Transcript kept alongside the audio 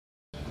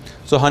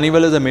So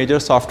Honeywell is a major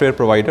software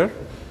provider.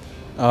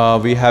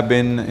 We have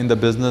been in the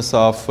business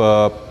of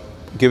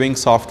giving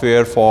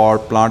software for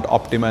plant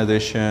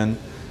optimization,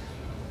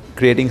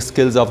 creating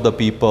skills of the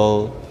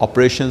people,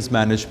 operations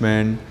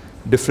management,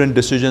 different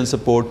decision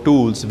support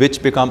tools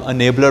which become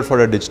enabler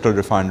for a digital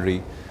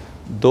refinery.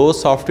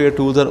 Those software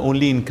tools are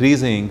only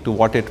increasing to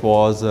what it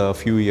was a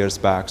few years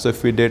back. So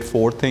if we did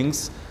 4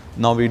 things,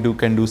 now we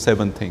can do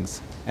 7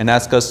 things. And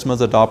as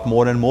customers adopt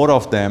more and more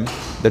of them,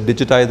 the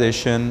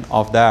digitization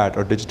of that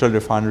or digital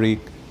refinery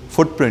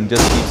footprint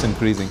just keeps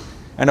increasing.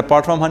 And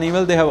apart from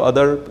Honeywell, they have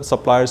other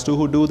suppliers too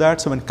who do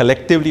that. So when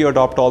collectively you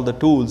adopt all the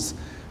tools,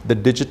 the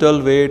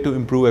digital way to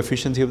improve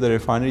efficiency of the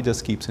refinery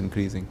just keeps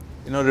increasing.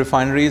 You know,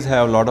 refineries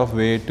have a lot of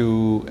way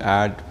to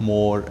add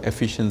more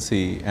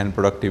efficiency and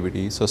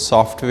productivity. So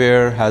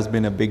software has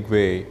been a big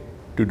way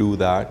to do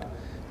that.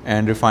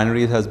 And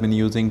refineries has been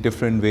using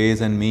different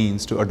ways and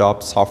means to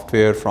adopt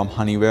software from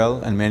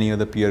Honeywell and many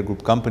other peer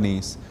group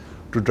companies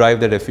to drive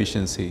that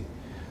efficiency.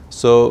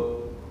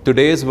 So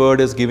today's world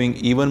is giving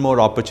even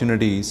more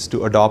opportunities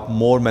to adopt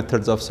more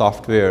methods of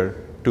software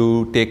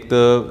to take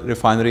the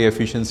refinery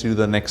efficiency to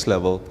the next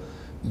level.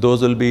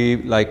 Those will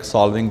be like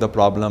solving the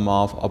problem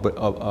of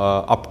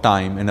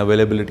uptime and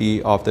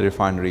availability of the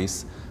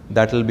refineries.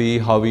 That will be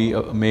how we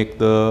make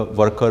the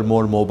worker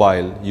more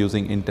mobile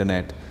using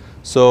internet.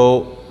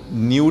 So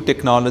new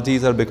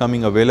technologies are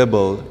becoming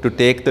available to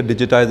take the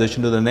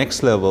digitization to the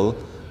next level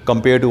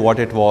compared to what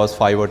it was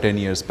 5 or 10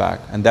 years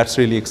back. And that's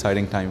really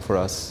exciting time for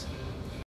us.